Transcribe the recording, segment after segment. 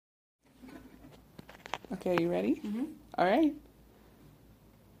Okay, you ready? Mm-hmm. All right.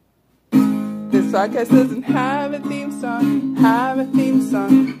 This podcast doesn't have a theme song, have a theme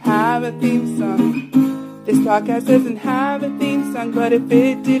song, have a theme song. This podcast doesn't have a theme song, but if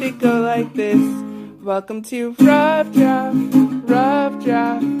it did, it go like this. Welcome to Rough Draft, Rough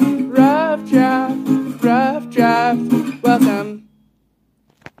Draft, Rough Draft, Rough Draft. Welcome.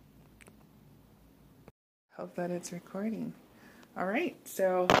 Hope that it's recording. All right,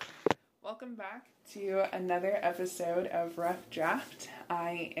 so welcome back to another episode of Rough Draft.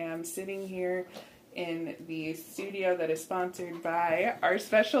 I am sitting here in the studio that is sponsored by our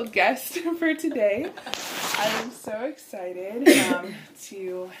special guest for today. I am so excited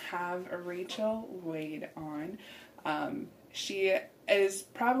to have Rachel Wade on. She is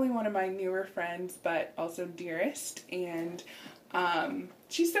probably one of my newer friends, but also dearest, and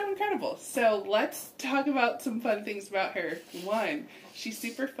she's so incredible. So let's talk about some fun things about her. One, she's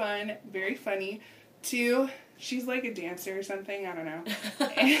super fun, very funny. Two, she's like a dancer or something, I don't know.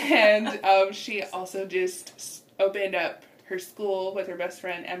 And she also just opened up her school with her best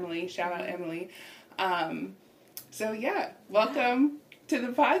friend, Emily. Shout out, Emily. So yeah, welcome to the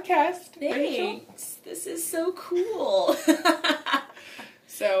podcast, Thanks. Rachel. This is so cool.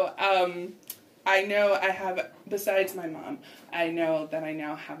 So, I know I have, besides my mom, I know that I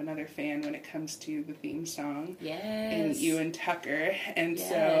now have another fan when it comes to the theme song. Yes. And you and Tucker. And yes.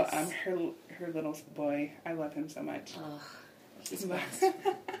 So, her little boy, I love him so much. Oh, she's blessed.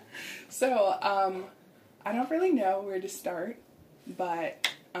 So, I don't really know where to start, but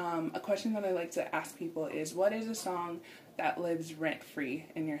a question that I like to ask people is, what is a song that lives rent-free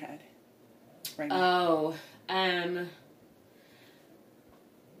in your head right now?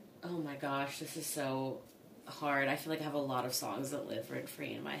 Oh my gosh, this is so hard. I feel like I have a lot of songs that live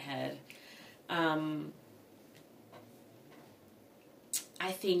rent-free in my head.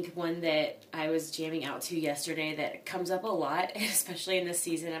 I think one that I was jamming out to yesterday that comes up a lot, especially in this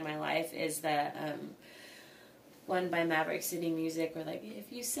season of my life, is the one by Maverick City Music, where like,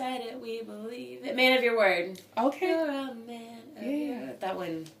 if you said it, we believe it. Man of your word. Okay. You're a man of your word. That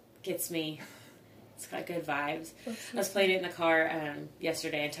one gets me. It's got good vibes. I was playing it in the car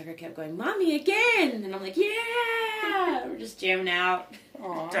yesterday, and Tucker kept going, "Mommy, again!" And I'm like, "Yeah!" We're just jamming out,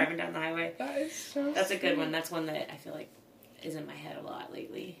 driving down the highway. That is so That's sweet. a good one. That's one that I feel like is in my head a lot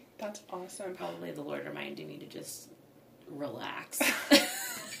lately. That's awesome. Probably the Lord reminding me to just relax.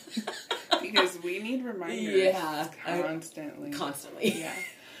 Because we need reminders constantly. Constantly. Yeah.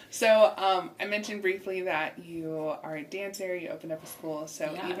 So, I mentioned briefly that you are a dancer, you opened up a school,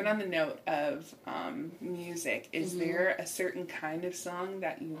 so even on the note of music, is there a certain kind of song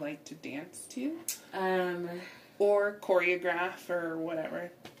that you like to dance to? Or choreograph, or whatever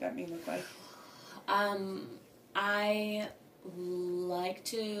that may look like? I like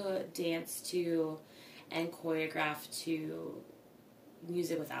to dance to and choreograph to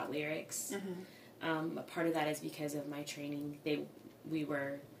music without lyrics. A part of that is because of my training. We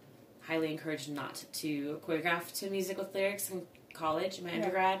were highly encouraged not to choreograph to music with lyrics in college, in my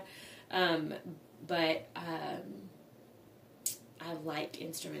undergrad. But I like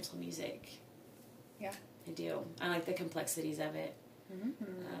instrumental music. Yeah. I do. I like the complexities of it.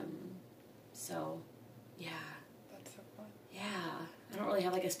 So, yeah. That's so fun. Yeah. I don't really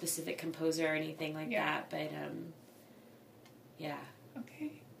have like a specific composer or anything like that, but yeah.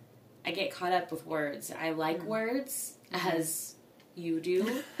 Okay. I get caught up with words. I like words, as you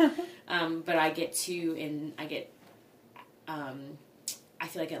do, but I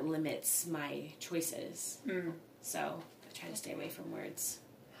feel like it limits my choices. So I try to stay away from words.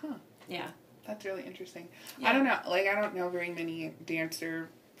 Huh. Yeah. That's really interesting. Yeah. I don't know. Like, I don't know very many dancers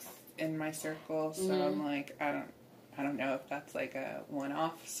in my circle, so I'm like, I don't know if that's like a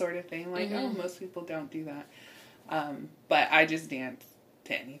one-off sort of thing. Like, oh, most people don't do that. But I just dance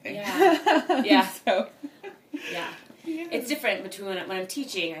to anything. Yeah. Yeah. So. Yeah. It's different between when I'm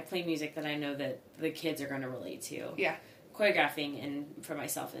teaching, I play music that I know that the kids are going to relate to. Yeah. Choreographing and for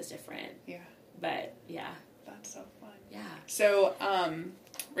myself is different. Yeah. But, yeah. That's so fun. Yeah. So,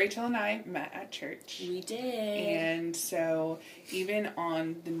 Rachel and I met at church. We did. And so, even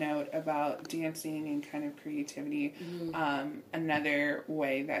on the note about dancing and kind of creativity, another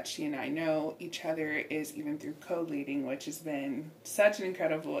way that she and I know each other is even through co-leading, which has been such an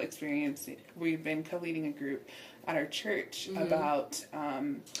incredible experience. We've been co-leading a group at our church about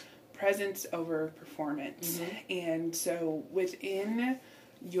presence over performance. And so, within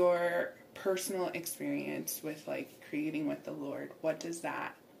your personal experience with like creating with the Lord, what does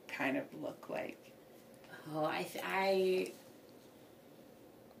that kind of look like? I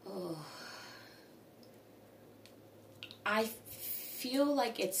feel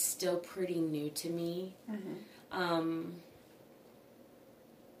like it's still pretty new to me.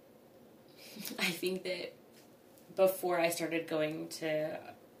 I think that before I started going to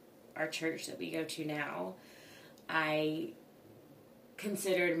our church that we go to now, I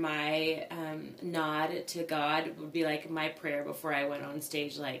considered my nod to God would be like my prayer before I went on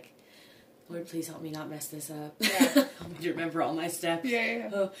stage, like, Lord, please help me not mess this up. Yeah. Help me to remember all my steps.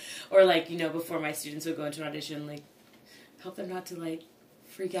 Yeah. Or like, you know, before my students would go into an audition, like, help them not to like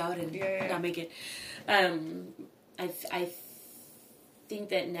freak out and not make it. I think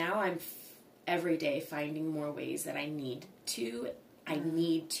that now I'm every day finding more ways that I need to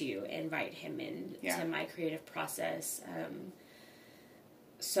invite him in to my creative process.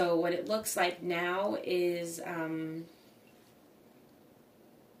 So what it looks like now is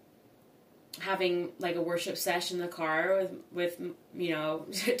having like a worship session in the car with you know,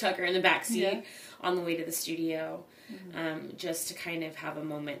 Tucker in the back seat on the way to the studio, just to kind of have a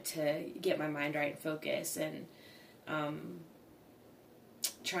moment to get my mind right and focus, and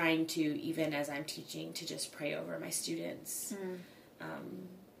trying to, even as I'm teaching, to just pray over my students.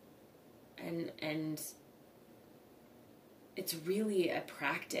 And it's really a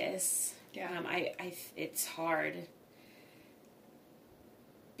practice. It's hard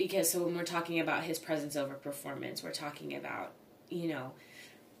because so when we're talking about his presence over performance, we're talking about, you know,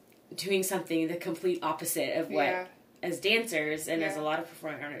 doing something the complete opposite of what as dancers and as a lot of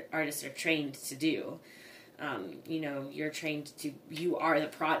performing artists are trained to do. You know, you're trained to, you are the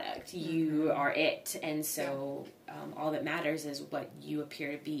product, you are it, and so all that matters is what you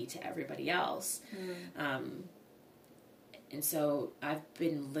appear to be to everybody else. And so I've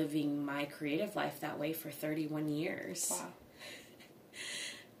been living my creative life that way for 31 years. Wow.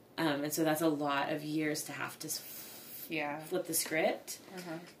 And so that's a lot of years to have to flip the script.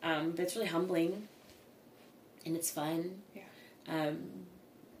 But it's really humbling, and it's fun.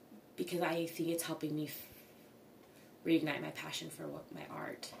 Because I think it's helping me reignite my passion for my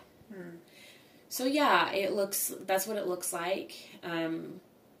art. So yeah, that's what it looks like.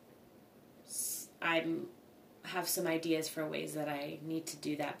 I have some ideas for ways that I need to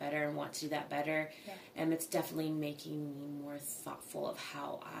do that better and want to do that better. And it's definitely making me more thoughtful of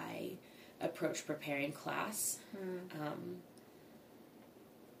how I approach preparing class.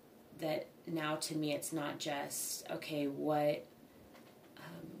 That now to me it's not just, okay, what...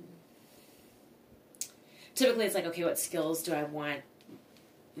 typically it's like, okay, what skills do I want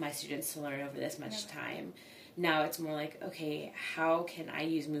my students to learn over this much time? Now it's more like, okay, how can I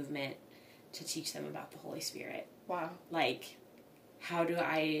use movement to teach them about the Holy Spirit? Wow. Like, how do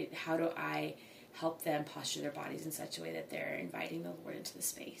I help them posture their bodies in such a way that they're inviting the Lord into the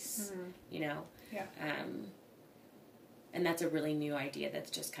space? You know? And that's a really new idea that's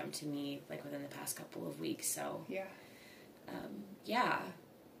just come to me, like, within the past couple of weeks, so...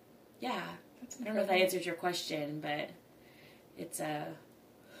 I don't know if that answers your question, but it's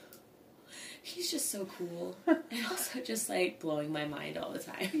he's just so cool. And also just, like, blowing my mind all the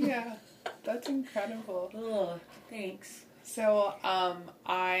time. Yeah, that's incredible. Oh, thanks. So,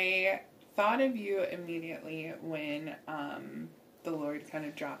 I thought of you immediately when the Lord kind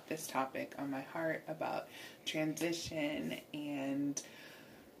of dropped this topic on my heart about transition and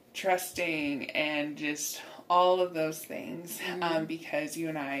trusting and just all of those things, because you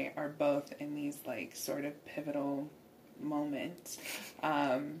and I are both in these, like, sort of pivotal moments.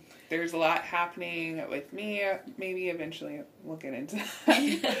 There's a lot happening with me. Maybe eventually we'll get into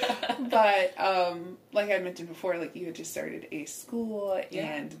that. But like I mentioned before, like, you had just started a school,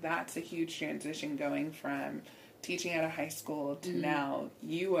 and that's a huge transition, going from teaching at a high school to now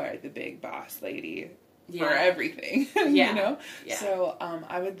you are the big boss lady for everything. You know? So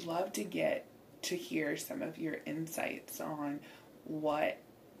I would love to get to hear some of your insights on why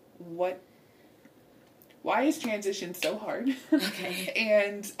is transition so hard? Okay.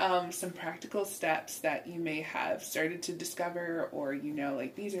 And some practical steps that you may have started to discover, or, you know,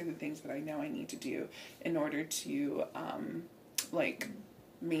 like, these are the things that I know I need to do in order to like,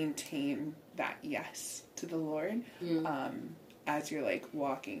 maintain that yes to the Lord as you're, like,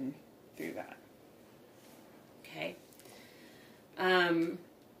 walking through that. Okay.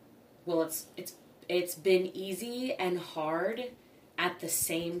 Well, it's been easy and hard at the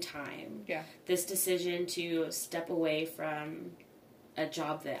same time. Yeah. This decision to step away from a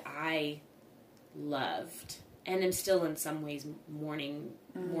job that I loved, and am still in some ways mourning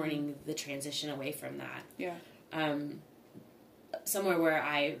the transition away from that. Yeah. Somewhere where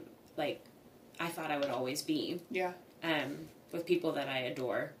I thought I would always be. Yeah. With people that I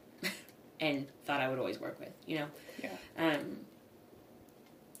adore and thought I would always work with, you know? Yeah.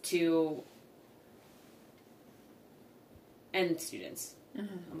 To and students.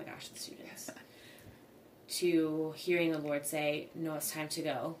 Oh my gosh, the students. To hearing the Lord say, no, it's time to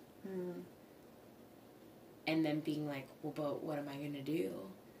go. And then being like, well, but what am I going to do?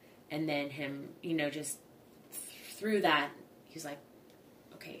 And then him, just through that, he's like,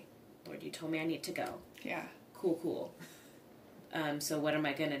 okay, Lord, you told me I need to go. Yeah. Cool. So what am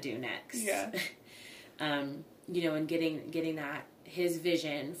I going to do next? Yeah. And getting that, his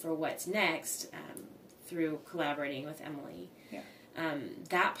vision for what's next, through collaborating with Emily. Yeah.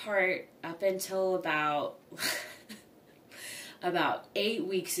 That part up until about 8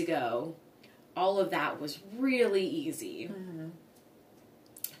 weeks ago, all of that was really easy.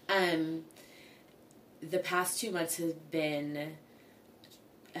 The past 2 months have been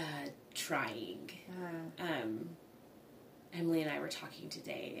trying. Emily and I were talking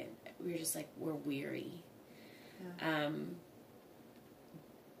today, and we were just like, we're weary.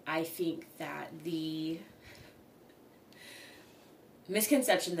 I think that the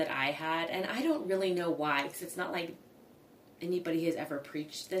misconception that I had, and I don't really know why, because it's not like anybody has ever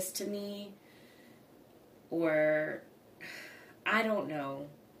preached this to me, or I don't know.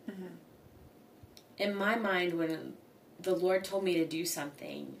 In my mind, when the Lord told me to do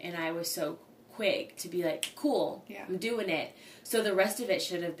something, and I was so quick to be like, cool, I'm doing it. So the rest of it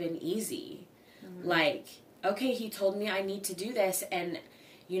should have been easy. Like, okay, he told me I need to do this, and,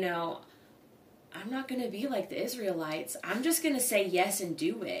 I'm not going to be like the Israelites. I'm just going to say yes and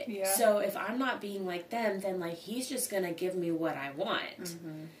do it. Yeah. So if I'm not being like them, then, like, he's just going to give me what I want.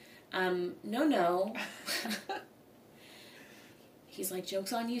 No. He's like,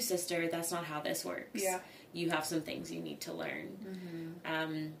 joke's on you, sister. That's not how this works. Yeah. You have some things you need to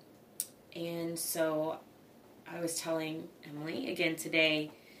learn. And so I was telling Emily again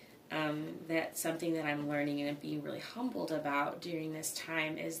today that something that I'm learning and being really humbled about during this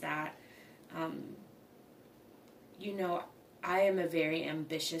time is that, I am a very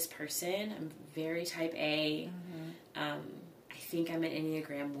ambitious person. I'm very type A. I think I'm an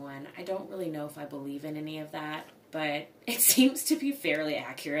Enneagram 1. I don't really know if I believe in any of that, but it seems to be fairly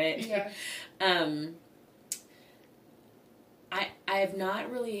accurate. Yeah. I have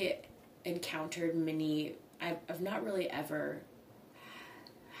not really encountered I've not really ever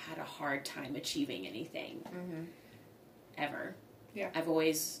had a hard time achieving anything. Ever. Yeah. I've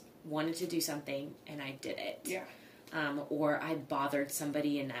always wanted to do something, and I did it. Yeah. Or I bothered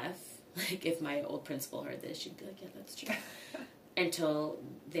somebody enough. Like, if my old principal heard this, she'd be like, yeah, that's true. Until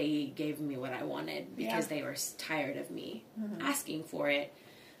they gave me what I wanted, because they were tired of me asking for it.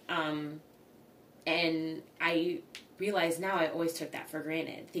 And I realize now I always took that for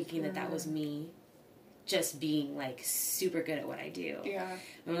granted, thinking that was me just being, like, super good at what I do. Yeah.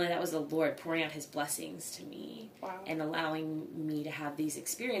 And really, that was the Lord pouring out his blessings to me. Wow. And allowing me to have these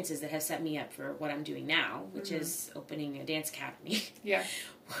experiences that have set me up for what I'm doing now, which is opening a dance academy. Yeah.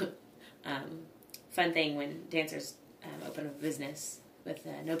 Fun thing when dancers open a business with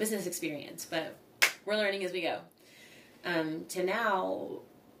no business experience, but we're learning as we go. To now,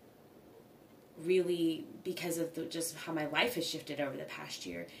 really, because of just how my life has shifted over the past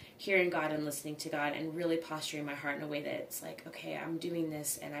year, hearing God and listening to God and really posturing my heart in a way that it's like, okay, I'm doing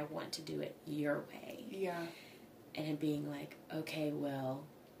this and I want to do it your way. Yeah. And being like, okay, well,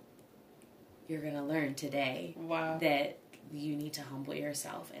 you're going to learn today that you need to humble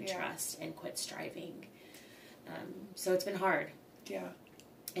yourself and trust and quit striving. So it's been hard. Yeah.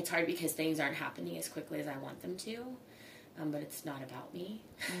 It's hard because things aren't happening as quickly as I want them to, but it's not about me.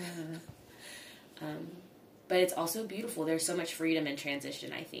 But it's also beautiful. There's so much freedom in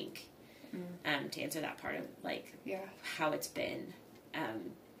transition, I think, to answer that part of, like, how it's been.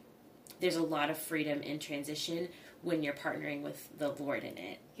 There's a lot of freedom in transition when you're partnering with the Lord in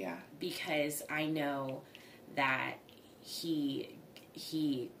it. Yeah. Because I know that He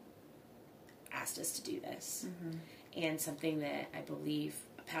asked us to do this. And something that I believe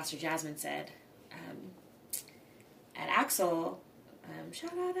Pastor Jasmine said at Axel,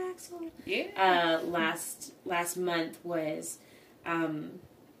 shout out Axel. Yeah. Last month was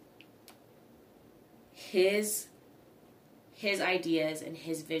his ideas and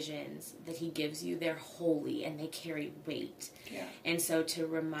his visions that he gives you, they're holy and they carry weight. Yeah. And so to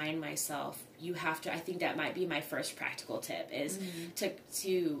remind myself, you have to, I think that might be my first practical tip, is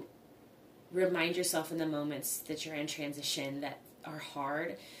to remind yourself in the moments that you're in transition that are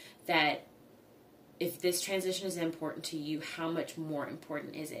hard, that if this transition is important to you, how much more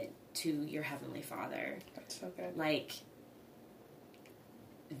important is it to your Heavenly Father? That's so good. Like,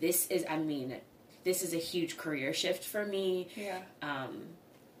 this is a huge career shift for me. Yeah.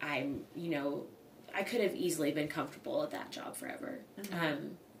 I could have easily been comfortable at that job forever.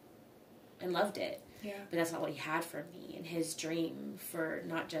 And loved it. Yeah. But that's not what he had for me. And his dream for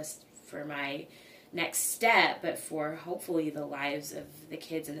not just for my next step, but for hopefully the lives of the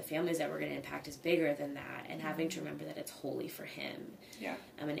kids and the families that we're going to impact is bigger than that. And having to remember that it's wholly for him. Yeah.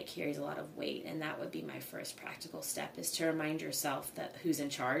 And it carries a lot of weight. And that would be my first practical step, is to remind yourself that who's in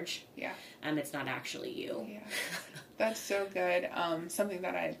charge. Yeah. It's not actually you. Yeah. That's so good. Something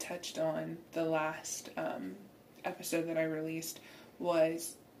that I had touched on the last episode that I released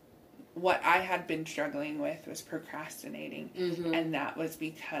was what I had been struggling with was procrastinating. Mm-hmm. And that was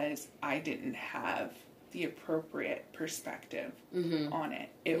because I didn't have the appropriate perspective Mm-hmm. on it.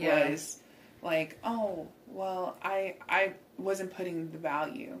 It Yeah. was like, oh, well, I wasn't putting the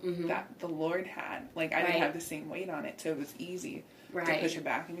value Mm-hmm. that the Lord had. Like, I Right. didn't have the same weight on it, so it was easy to Right. push it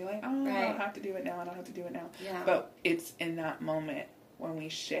back and be like, oh, I Right. don't have to do it now, I don't have to do it now. Yeah. But it's in that moment when we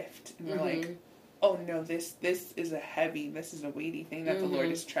shift and we're Mm-hmm. like, oh no, this is a weighty thing that the Lord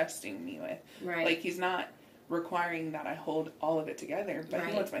is trusting me with. Right. Like, he's not requiring that I hold all of it together, but Right.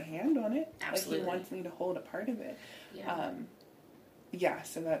 he wants my hand on it. Absolutely. Like, he wants me to hold a part of it. Yeah. Yeah,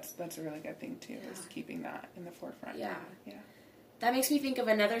 so that's a really good thing too, Yeah. is keeping that in the forefront. Yeah. Yeah. That makes me think of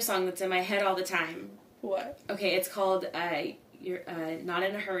another song that's in my head all the time. What? Okay, it's called "You're Not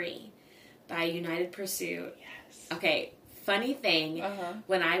in a Hurry" by United Pursuit. Yes. Okay, funny thing, Uh-huh.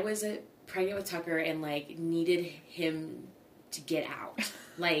 when I was pregnant with Tucker and needed him to get out,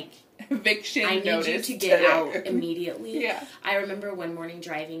 Eviction I need you notice to get today. out immediately. Yeah. I remember one morning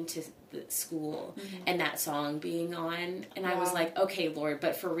driving to the school and that song being on, and I was Wow. like, okay, Lord,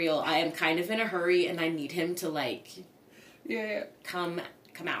 but for real, I am kind of in a hurry and I need him to Yeah. come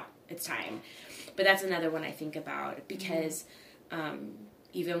out. It's time. But that's another one I think about, because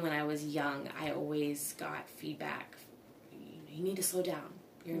even when I was young, I always got feedback. You need to slow down.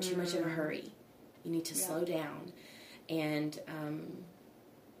 You're in too much of a hurry. You need to slow down. And,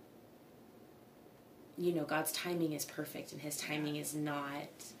 God's timing is perfect, and his timing is not,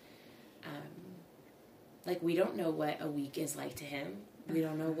 we don't know what a week is like to him. We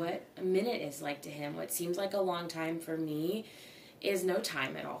don't know what a minute is like to him. What seems like a long time for me is no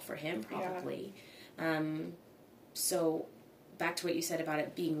time at all for him, probably. Yeah. So back to what you said about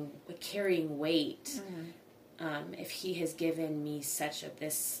it being carrying weight. If he has given me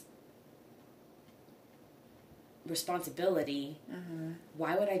this responsibility,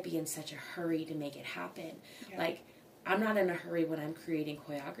 why would I be in such a hurry to make it happen? Yeah. I'm not in a hurry when I'm creating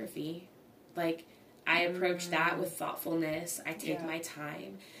choreography. I approach that with thoughtfulness. I take my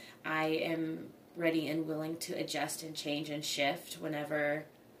time. I am ready and willing to adjust and change and shift whenever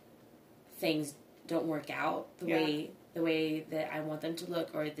things don't work out the way that I want them to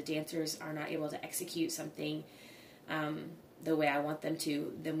look, or the dancers are not able to execute something the way I want them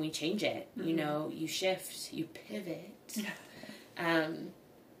to. Then we change it. You shift, you pivot.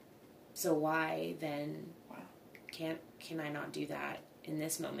 So why then can I not do that in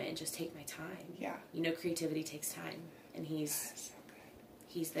this moment and just take my time? Yeah. Creativity takes time, and he's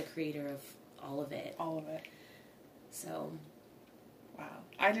the creator of all of it. All of it. So. Wow.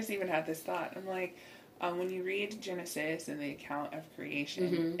 I just even had this thought. I'm like, when you read Genesis and the account of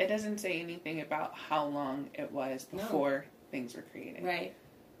creation, it doesn't say anything about how long it was before things were created. Right.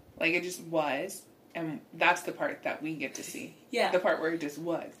 It just was, and that's the part that we get to see. Yeah. The part where it just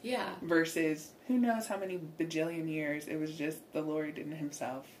was. Yeah. Versus, who knows how many bajillion years it was just the Lord and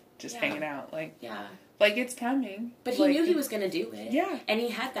himself just hanging out. It's coming. But he knew he was going to do it. Yeah. And he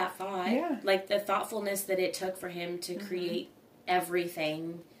had that thought. Yeah. The thoughtfulness that it took for him to create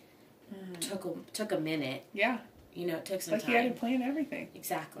everything took a minute. Yeah. It took some time. He had to plan everything.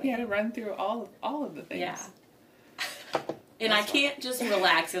 Exactly. He had to run through all of the things. Yeah. And I can't just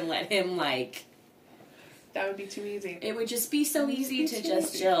relax and let him that would be too easy. It would just be so easy to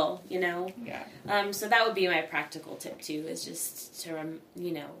just chill, Yeah. So that would be my practical tip too, is just to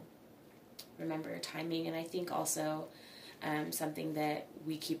remember timing. And I think also something that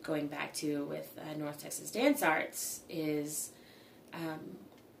we keep going back to with North Texas Dance Arts is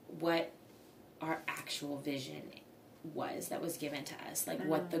what our actual vision that was given to us,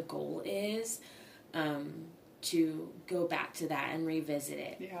 what the goal is, to go back to that and revisit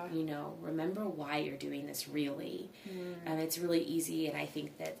it. Yeah. Remember why you're doing this really. It's really easy, and I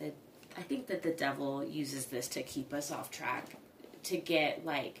think that the devil uses this to keep us off track, to get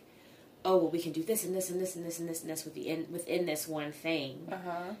oh, well, we can do this and this and this and this and this and this within this one thing.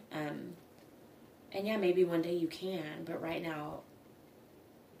 And yeah, maybe one day you can, but right now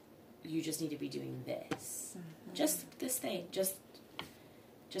you just need to be doing this. Just this thing. Just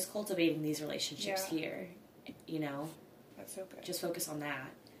cultivating these relationships here. That's so good. Just focus on that.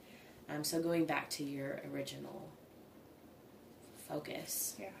 So going back to your original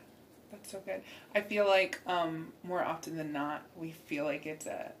focus. Yeah. That's so good. I feel like more often than not, we feel like it's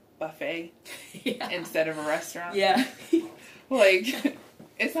a buffet instead of a restaurant. Yeah. Like,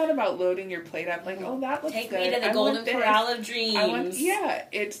 it's not about loading your plate up. Like, oh, that looks Take good. me to the Golden Corral of Dreams.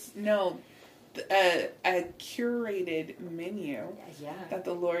 It's a curated menu that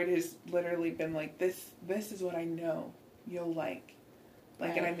the Lord has literally been like, this is what I know you'll like.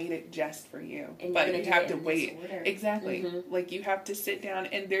 Like, and I made it just for you. And but you have to wait. Exactly. Mm-hmm. Like, you have to sit down,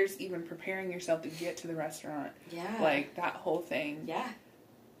 and there's even preparing yourself to get to the restaurant. Yeah. Like, that whole thing. Yeah.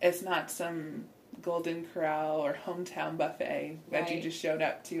 It's not some Golden Corral or hometown buffet that you just showed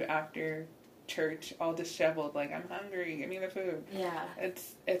up to after church all disheveled, like, I'm hungry, give me the food. Yeah.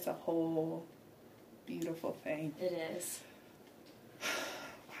 It's a whole beautiful thing. It is.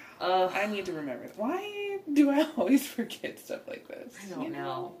 Wow. I need to remember. Why do I always forget stuff like this? I don't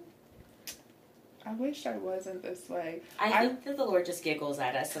know. I wish I wasn't this way. I think that the Lord just giggles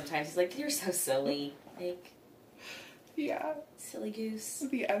at us sometimes. He's like, you're so silly. Like, yeah. Silly goose.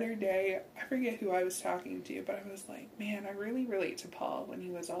 The other day, I forget who I was talking to, but I was like, man, I really relate to Paul when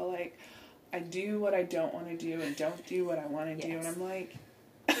he was all like, I do what I don't want to do and don't do what I want to do. And I'm like,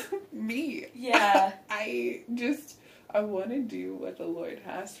 me. Yeah. I want to do what the Lord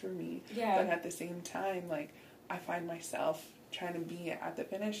has for me. Yeah. But at the same time, like, I find myself trying to be at the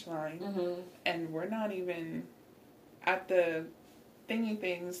finish line. Mm-hmm. And we're not even at the thingy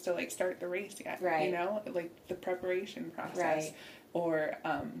things to, like, start the race yet. Right. You know? Like, the preparation process. Right. Or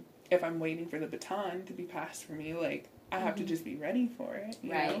if I'm waiting for the baton to be passed for me, like, I have to just be ready for it.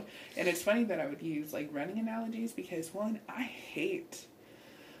 You know? And it's funny that I would use, like, running analogies because, one, I hate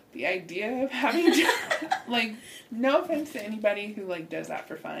the idea of having to, like, no offense to anybody who, like, does that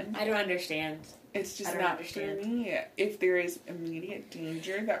for fun. I don't understand. It's just not for me. If there is immediate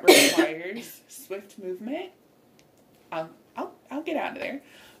danger that requires swift movement, I'll get out of there.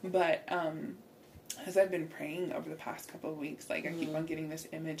 But as I've been praying over the past couple of weeks, like, I keep on getting this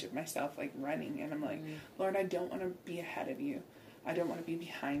image of myself, like, running, and I'm like, Lord, I don't want to be ahead of you. I don't want to be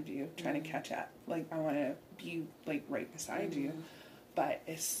behind you, trying to catch up. Like, I want to be, like, right beside you. But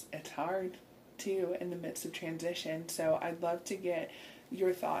it's hard, too, in the midst of transition. So I'd love to get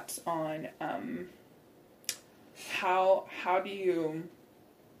your thoughts on how do you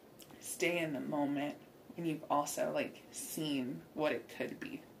stay in the moment when you've also, like, seen what it could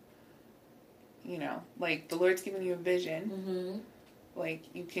be. You know, like, the Lord's given you a vision. Mm-hmm. Like,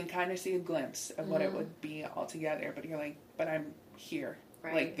 you can kind of see a glimpse of what it would be altogether. But you're like, but I'm here.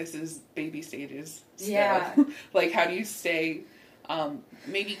 Right. Like, this is baby stages still. Yeah. Like, how do you stay...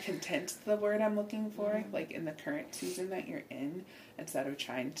 maybe content's the word I'm looking for, like, in the current season that you're in, instead of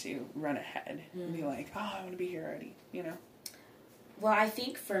trying to run ahead and be like, oh, I want to be here already, you know? Well, I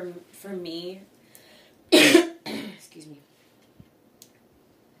think for me, excuse me,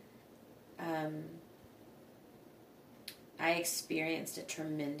 I experienced a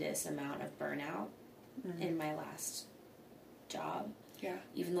tremendous amount of burnout in my last job. Yeah.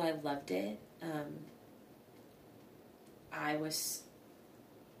 Even though I loved it, I was,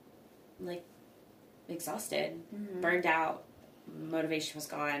 like, exhausted, burned out, motivation was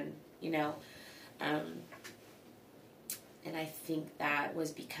gone, you know. And I think that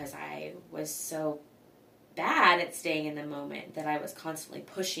was because I was so bad at staying in the moment that I was constantly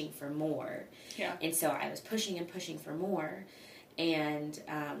pushing for more. Yeah. And so I was pushing and pushing for more. And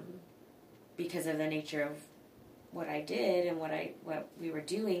because of the nature of what I did and what we were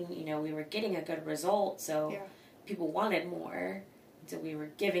doing, you know, we were getting a good result. So people wanted more. So we were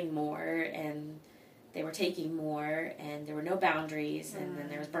giving more and they were taking more and there were no boundaries and then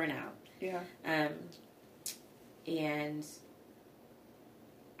there was burnout. Yeah. And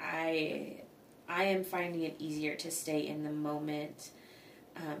I am finding it easier to stay in the moment,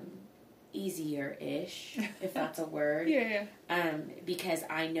 easier-ish, if that's a word. Yeah. Because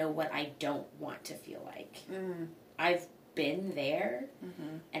I know what I don't want to feel like. I've been there,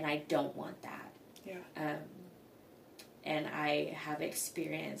 and I don't want that. Yeah. And I have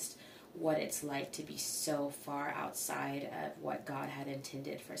experienced what it's like to be so far outside of what God had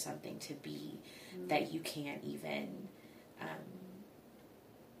intended for something to be that you can't even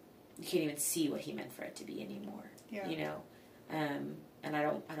see what He meant for it to be anymore. Yeah. You know, and I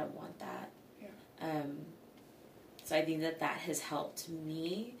don't want that. Yeah. So I think that has helped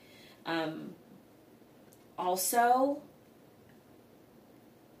me. Also,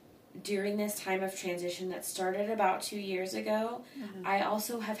 during this time of transition that started about 2 years ago, I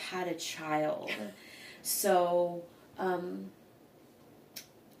also have had a child. So,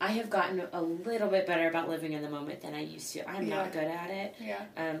 I have gotten a little bit better about living in the moment than I used to. I'm not good at it.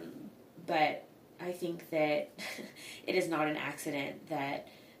 Yeah. But I think that it is not an accident that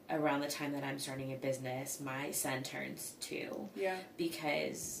around the time that I'm starting a business, my son turns 2. Yeah.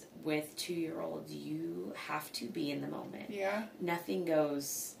 Because with 2-year-olds, you have to be in the moment. Yeah. Nothing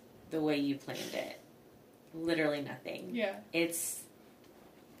goes the way you planned it. Literally nothing. Yeah. It's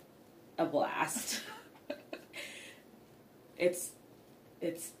a blast. It's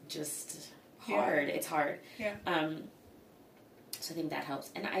just hard. Yeah. It's hard. Yeah. So I think that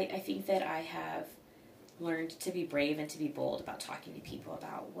helps. And I think that I have learned to be brave and to be bold about talking to people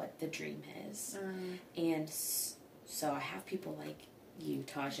about what the dream is. And so I have people like you,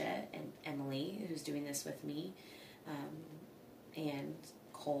 Taja, and Emily, who's doing this with me, and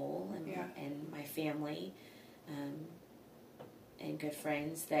Cole, and my family, and good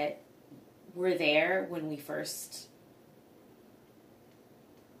friends that were there when we first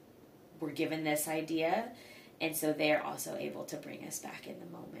were given this idea. And so they're also able to bring us back in the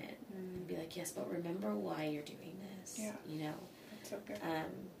moment and be like, yes, but remember why you're doing this. Yeah. You know? That's so good.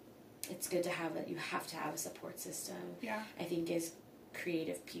 It's good to have you have to have a support system. Yeah. I think as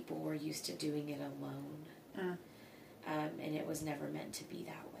creative people, we're used to doing it alone. And it was never meant to be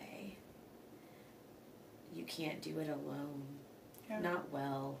that way. You can't do it alone. Yeah. Not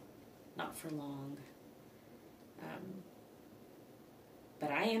well. Not for long. But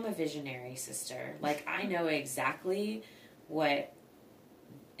I am a visionary, sister. Like, I know exactly what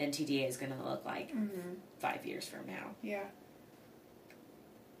NTDA is going to look like 5 years from now. Yeah.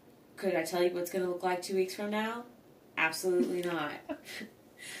 Could I tell you what's going to look like 2 weeks from now? Absolutely not.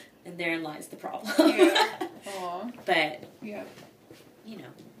 And therein lies the problem. Yeah. Aww. But, yeah. You know,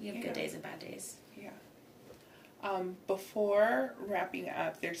 you have good days and bad days. Yeah. Before wrapping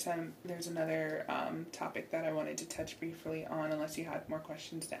up, there's another topic that I wanted to touch briefly on, unless you had more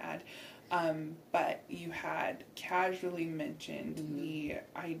questions to add. But you had casually mentioned the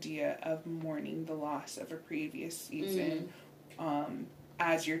idea of mourning the loss of a previous season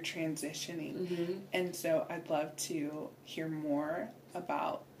as you're transitioning. And so I'd love to hear more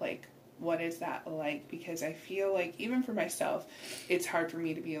about, like, what is that like? Because I feel like, even for myself, it's hard for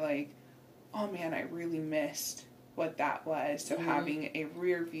me to be like, oh man, I really missed what that was. So having a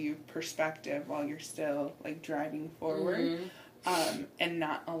rear view perspective while you're still, like, driving forward, and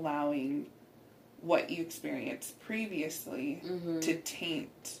not allowing what you experienced previously to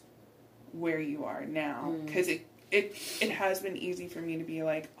taint where you are now. Because it has been easy for me to be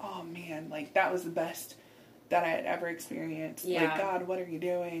like, oh man, like, that was the best that I had ever experienced. Yeah. Like, God, what are you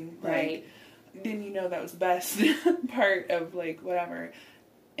doing? Right. Like, didn't you know that was the best part of, like, whatever?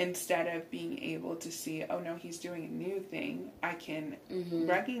 Instead of being able to see, oh no, he's doing a new thing, I can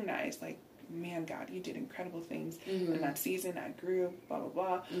recognize, like, man, God, you did incredible things in that season. I grew, blah, blah,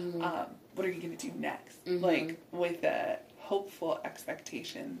 blah. What are you going to do next? Like, with a hopeful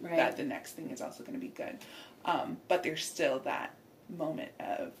expectation that the next thing is also going to be good. But there's still that moment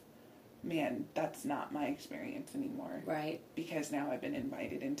of, man, that's not my experience anymore. Right. Because now I've been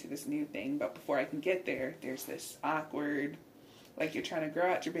invited into this new thing. But before I can get there, there's this awkward, like, you're trying to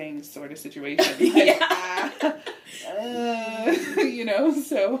grow out your bangs sort of situation. Like, you know,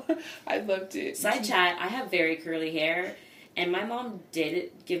 so I'd love to. Side chat, I have very curly hair, and my mom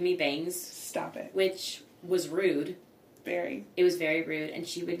did give me bangs. Stop it. Which was rude. Very. It was very rude, and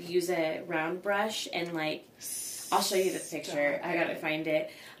she would use a round brush and, like, I'll show you the picture. I gotta find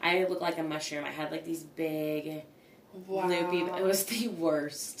it. I look like a mushroom. I had, like, these big loopy. It was the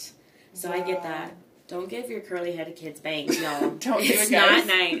worst. So I get that. Don't give your curly headed kids bangs, y'all. Don't do it, guys. It's not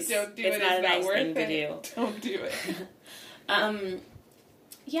nice. Don't do it's it. Not it's a not nice worth thing it. to do. Don't do it.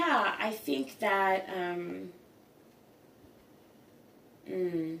 Yeah, I think that,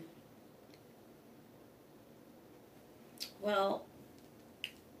 well,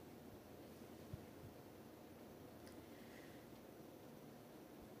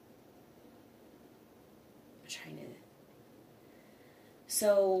 I'm trying to,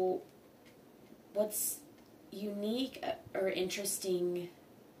 so what's unique or interesting,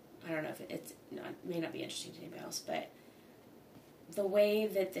 I don't know if it may not be interesting to anybody else, but the way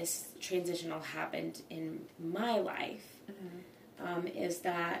that this transition all happened in my life is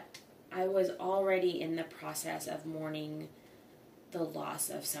that I was already in the process of mourning the loss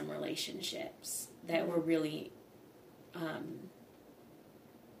of some relationships that were really,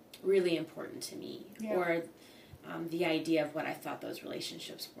 really important to me, or the idea of what I thought those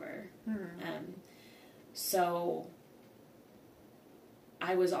relationships were. So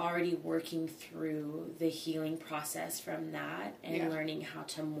I was already working through the healing process from that and learning how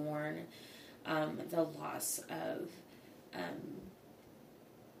to mourn the loss of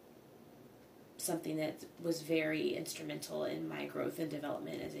something that was very instrumental in my growth and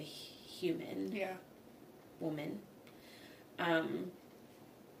development as a human woman.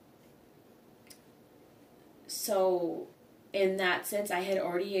 So in that sense, I had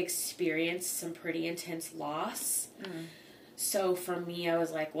already experienced some pretty intense loss. So for me, I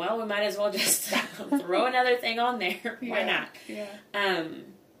was like, well, we might as well just throw another thing on there. Why not? Yeah.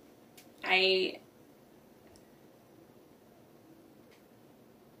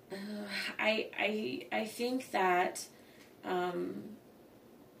 I think that, I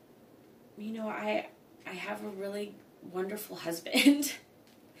have a really wonderful husband,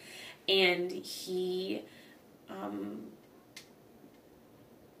 and he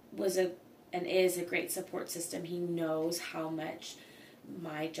was and is a great support system. He knows how much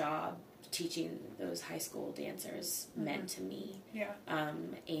my job teaching those high school dancers meant to me. Yeah.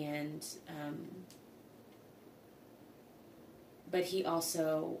 But he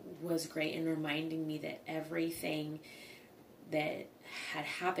also was great in reminding me that everything that had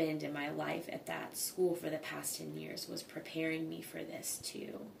happened in my life at that school for the past 10 years was preparing me for this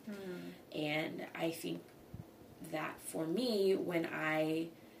too. And I think that for me, when I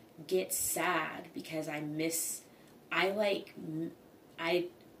get sad because I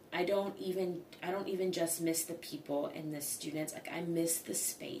don't even just miss the people and the students. Like, I miss the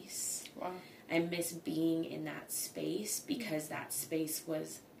space. Wow. I miss being in that space because that space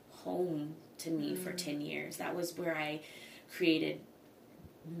was home to me for 10 years. That was where I created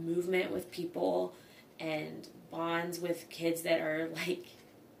movement with people and bonds with kids that are, like,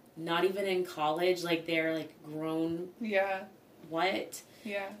 not even in college. Like, they're, like, grown. Yeah. What?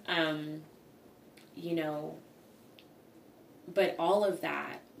 Yeah. But all of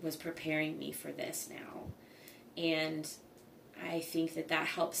that was preparing me for this now. And I think that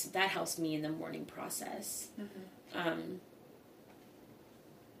helps me in the mourning process.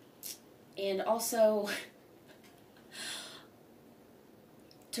 And also,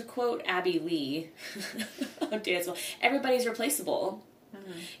 to quote Abby Lee on Dance Well, everybody's replaceable.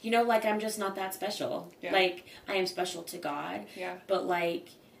 Like, I'm just not that special. Yeah. Like, I am special to God. Yeah. But, like,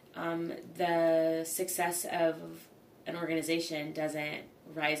 the success of an organization doesn't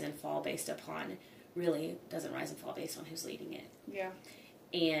rise and fall based on who's leading it. Yeah.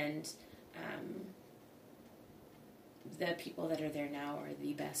 And the people that are there now are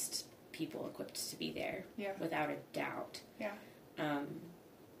the best people equipped to be there. Yeah. Without a doubt. Yeah.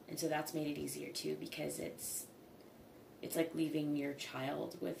 And so that's made it easier too, because it's like leaving your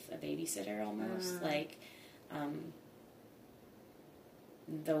child with a babysitter almost. Like,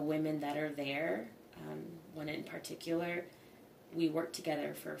 the women that are there, one in particular, we worked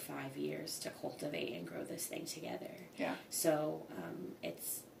together for 5 years to cultivate and grow this thing together. Yeah. So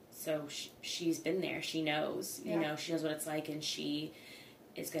she's been there. She knows, she knows what it's like, and she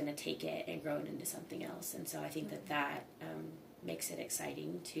is going to take it and grow it into something else. And so I think that makes it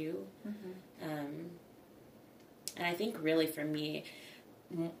exciting too. And I think really for me,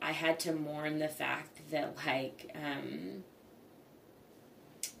 I had to mourn the fact that,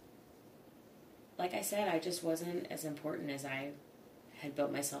 like I said, I just wasn't as important as I had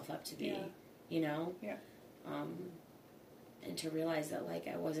built myself up to be, Yeah. And to realize that, like,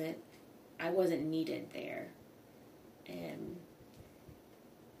 I wasn't needed there. And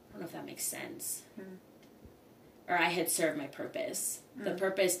I don't know if that makes sense. Or I had served my purpose. The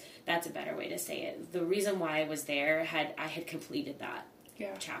purpose, that's a better way to say it. The reason why I was there, I had completed that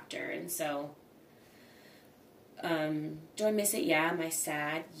chapter. And so, do I miss it? Yeah. Am I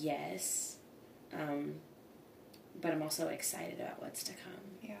sad? Yes. But I'm also excited about what's to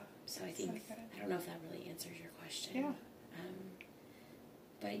come. Yeah. So I think, I don't know if that really answers your question. Yeah.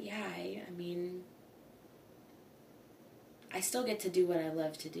 But yeah, I mean, I still get to do what I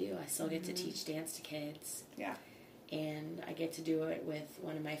love to do. I still get to teach dance to kids. Yeah. And I get to do it with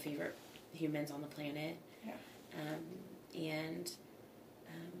one of my favorite humans on the planet. Yeah. And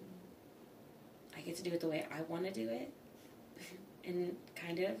I get to do it the way I want to do it. And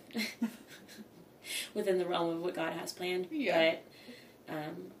kind of within the realm of what God has planned. Yeah.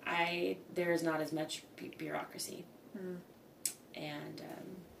 But there's not as much bureaucracy. And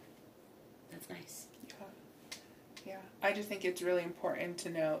that's nice. Yeah. I just think it's really important to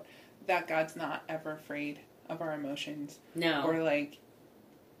note that God's not ever afraid of our emotions. No. Or like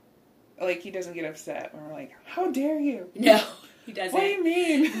he doesn't get upset when we're like, how dare you? No, he doesn't. What do you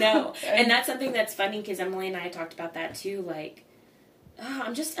mean? No. And that's something that's funny, because Emily and I talked about that too. Like,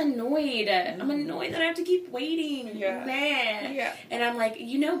 I'm just annoyed. I'm annoyed that I have to keep waiting. Yeah. Man. Yeah. And I'm like,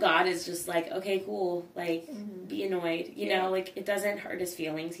 God is just like, okay, cool. Like, be annoyed. You know, like, it doesn't hurt his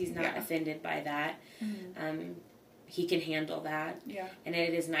feelings. He's not offended by that. He can handle that. Yeah. And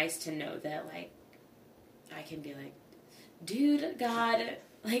it is nice to know that, like, I can be like, dude, God,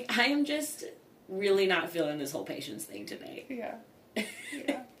 like, I am just really not feeling this whole patience thing today. Yeah.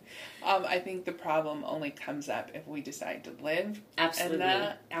 Yeah. I think the problem only comes up if we decide to live in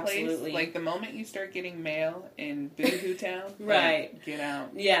that place. Like, the moment you start getting mail in Boohoo Town, right? Like, get out.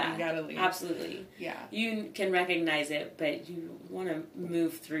 Yeah, you gotta leave. Absolutely. Yeah, you can recognize it, but you want to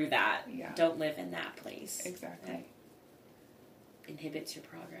move through that. Yeah, don't live in that place. Exactly. That inhibits your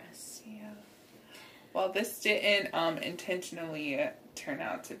progress. Yeah. Well, this didn't intentionally turn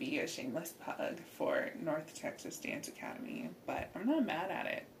out to be a shameless plug for North Texas Dance Academy, but I'm not mad at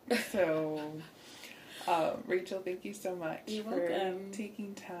it. So, Rachel, thank you so much for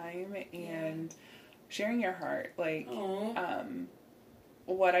taking time and sharing your heart. Like,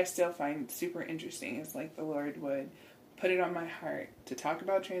 what I still find super interesting is, like, the Lord would put it on my heart to talk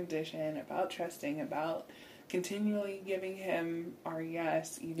about transition, about trusting, about continually giving him our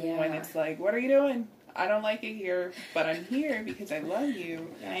yes, even when it's like, what are you doing? I don't like it here, but I'm here because I love you.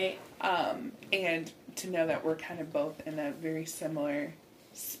 Right. And to know that we're kind of both in a very similar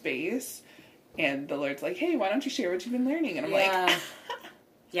space, and the Lord's like, hey, why don't you share what you've been learning? And I'm like,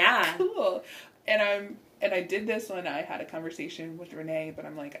 yeah, cool. And I did this when I had a conversation with Renee, but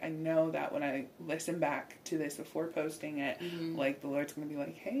I'm like, I know that when I listen back to this before posting it, like, the Lord's going to be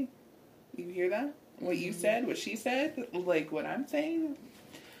like, hey, you hear that? What you said, what she said, like, what I'm saying.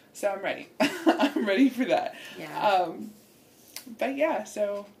 So I'm ready. I'm ready for that. Yeah. But yeah,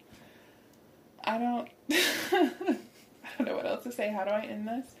 so I don't know what else to say. How do I end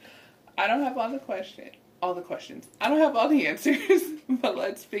this? I don't have all the questions. I don't have all the answers, but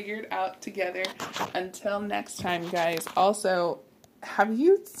let's figure it out together. Until next time, guys. Also, can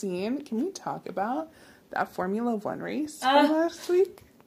we talk about that Formula One race from last week?